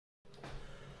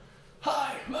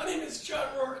My name is John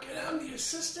Rork, and I'm the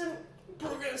Assistant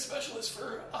Program Specialist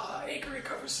for Anchor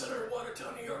Recovery Center in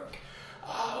Watertown, New York.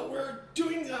 We're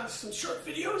doing some short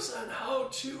videos on how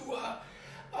to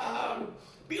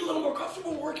be a little more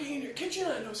comfortable working in your kitchen.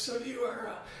 I know some of you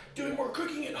are doing more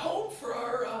cooking at home for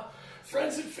our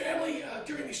friends and family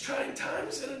during these trying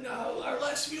times. And our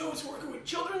last video was working with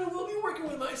children, and we'll be working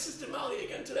with my assistant Molly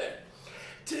again today.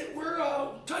 Today we're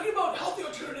talking about healthy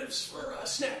alternatives for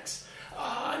snacks.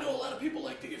 I know a lot of people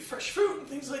like to get fresh fruit and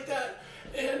things like that,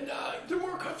 and they're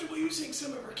more comfortable using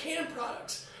some of our canned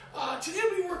products. Today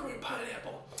we'll be working with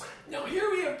pineapple. Now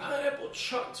here we have pineapple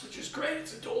chunks, which is great.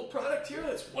 It's a Dole product here.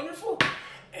 That's wonderful.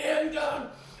 And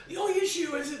the only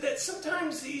issue is that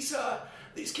sometimes these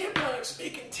canned products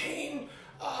may contain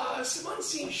some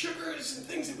unseen sugars and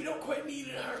things that we don't quite need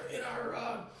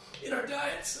in our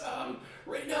diets.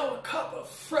 Right now, a cup of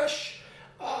fresh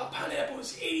pineapple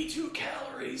is 82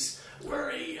 calories,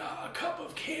 where a cup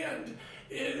of canned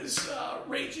is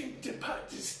ranging,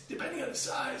 depending on the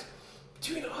size,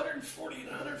 between 140 and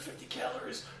 150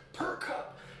 calories per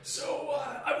cup. So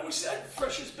I've always said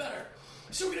fresh is better.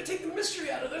 So we're going to take the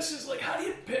mystery out of this, is like, how do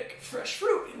you pick fresh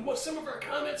fruit? And what some of our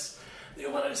comments, they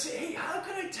wanted to say, hey, how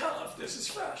can I tell if this is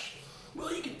fresh?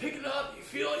 Well, you can pick it up, you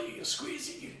feel it, you can squeeze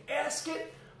it, you can ask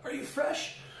it, are you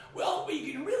fresh? Well, what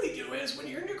you can really do is, when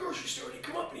you're in your grocery store and you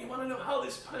come up and you want to know how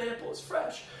this pineapple is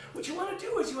fresh, what you want to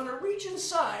do is you want to reach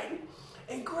inside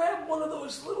and grab one of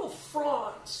those little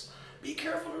fronds. Be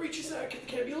careful to reach inside. It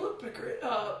can be a little pricker. It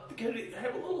can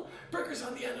have a little prickers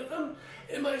on the end of them.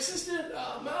 And my assistant,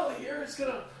 Molly here, is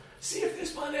going to see if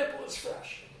this pineapple is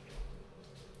fresh.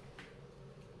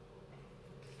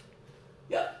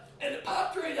 Yep, and it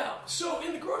popped right out. So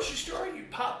in the grocery store, you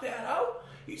pop that out.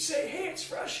 You say, hey, it's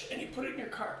fresh, and you put it in your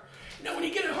cart. Now, when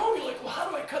you get it home, you're like, well, how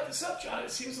do I cut this up, John? It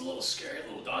seems a little scary, a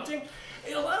little daunting.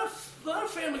 And a lot of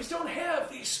families don't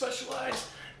have these specialized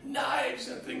knives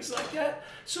and things like that.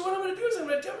 So what I'm going to do is I'm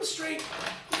going to demonstrate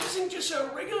using just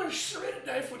a regular serrated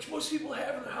knife, which most people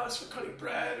have in the house for cutting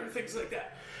bread or things like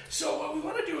that. So what we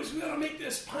want to do is we want to make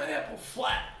this pineapple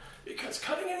flat, because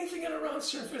cutting anything on a round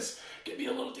surface can be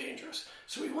a little dangerous.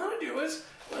 So what we want to do is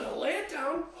we're going to lay it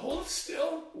down, hold it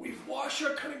still. We've washed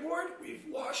our cutting board, we've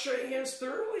washed our hands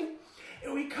thoroughly,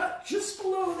 and we cut just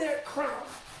below that crown.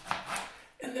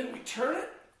 And then we turn it,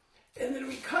 and then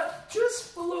we cut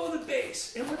just below the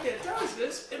base. And what that does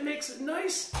is it makes a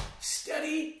nice,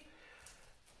 steady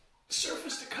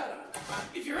surface to cut on.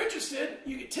 If you're interested,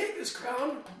 you can take this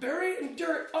crown, bury it in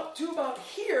dirt up to about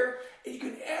here, and you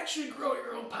can actually grow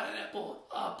your own pineapple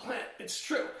plant. It's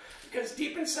true, because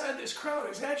deep inside this crown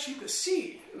is actually the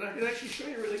seed, and I can actually show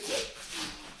you really quick.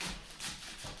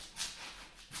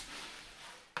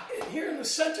 And here in the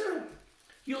center,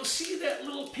 you'll see that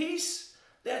little piece.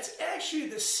 That's actually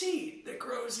the seed that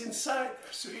grows inside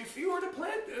there. So if you were to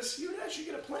plant this, you would actually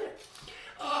get a plant.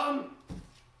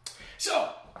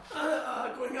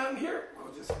 Going on here,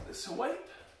 we'll just give this a wipe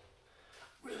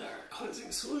with our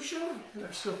cleansing solution and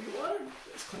our soapy water.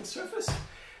 Nice clean surface.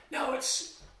 Now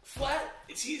it's flat,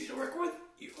 it's easy to work with.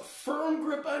 You have a firm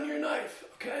grip on your knife,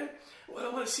 okay? What I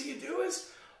want to see you do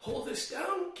is hold this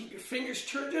down, keep your fingers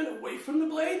turned in away from the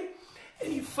blade,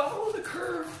 and you follow the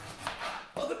curve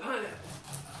of the pineapple.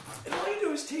 And all you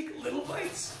do is take little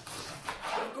bites.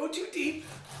 Don't go too deep.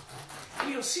 And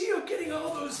you'll see you're getting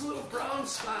all those little brown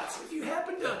spots. If you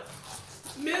happen to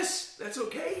miss, that's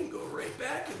okay. You can go right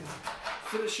back and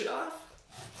finish it off.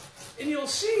 And you'll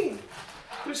see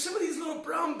there's some of these little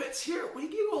brown bits here. We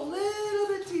can go a little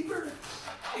bit deeper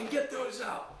and get those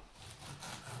out.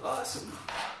 Awesome.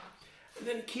 And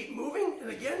then keep moving,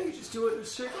 and again, you just do it in a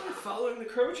circle, following the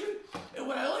curvature. And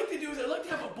what I like to do is I like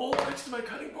to have a bowl next to my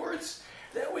cutting boards.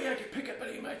 That way I can pick up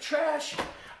any of my trash.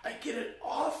 I get it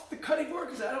off the cutting board,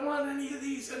 because I don't want any of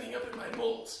these ending up in my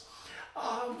bowls.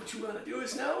 What you want to do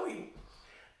is now,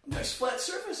 nice flat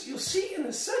surface. You'll see in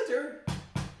the center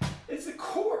is the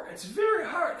core. It's very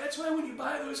hard. That's why when you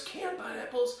buy those canned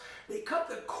pineapples, they cut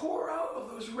the core out of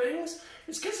those rings.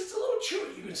 It's because it's a little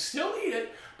chewy. You can still eat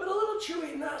it, but a little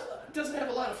chewy, it doesn't have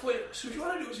a lot of flavor. So what you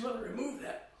want to do is you want to remove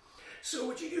that. So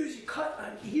what you do is you cut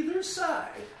on either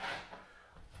side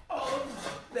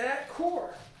of that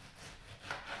core,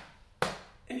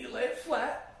 and you lay it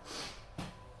flat,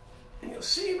 and you'll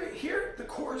see right here, the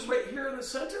core is right here in the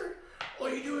center. All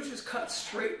you do is just cut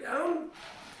straight down,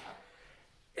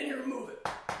 and you remove it.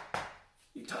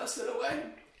 You toss it away,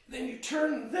 then you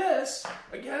turn this,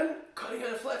 again, cutting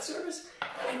on a flat surface,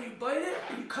 and you bite it,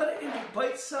 and you cut it into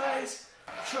bite-sized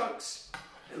chunks,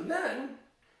 and then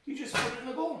you just put it in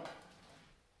the bowl.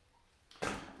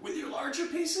 With your larger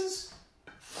pieces,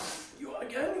 you want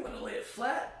to lay it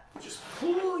flat, just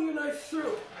pull your knife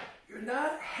through. You're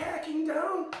not hacking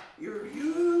down, you're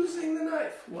using the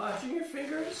knife, watching your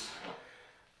fingers,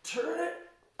 turn it,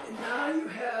 and now you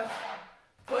have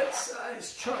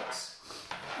bite-sized chunks.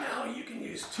 Now you can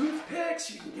use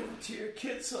toothpicks, you can give them to your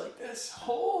kids like this,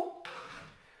 whole.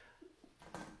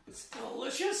 It's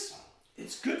delicious,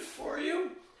 it's good for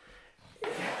you,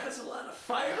 it has a lot of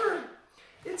fiber,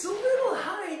 it's a little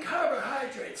high in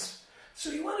carbohydrates,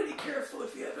 so you want to be careful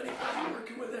if you have anybody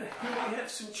working with it, you may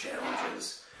have some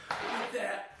challenges with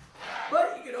that.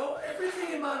 But, you know,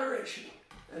 everything in moderation.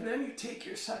 And then you take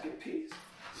your second piece.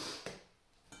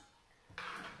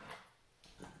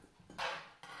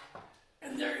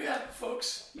 And there you have it,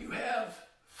 folks. You have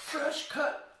fresh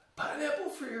cut pineapple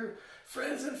for your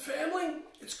friends and family.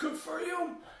 It's good for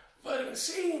you. Vitamin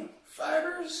C,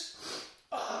 fibers,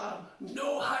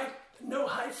 no high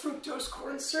fructose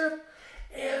corn syrup.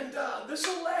 And this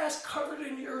will last covered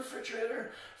in your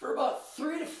refrigerator for about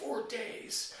 3 to 4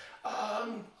 days.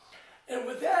 And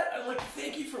with that, I'd like to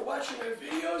thank you for watching our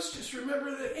videos. Just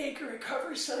remember that Anchor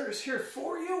Recovery Center is here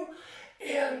for you.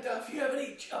 And if you have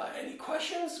any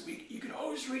questions, you can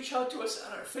always reach out to us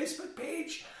on our Facebook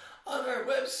page, on our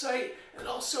website, and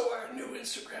also our new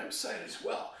Instagram site as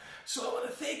well. So I want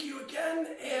to thank you again,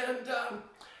 and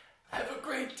have a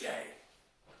great day.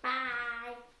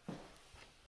 Bye.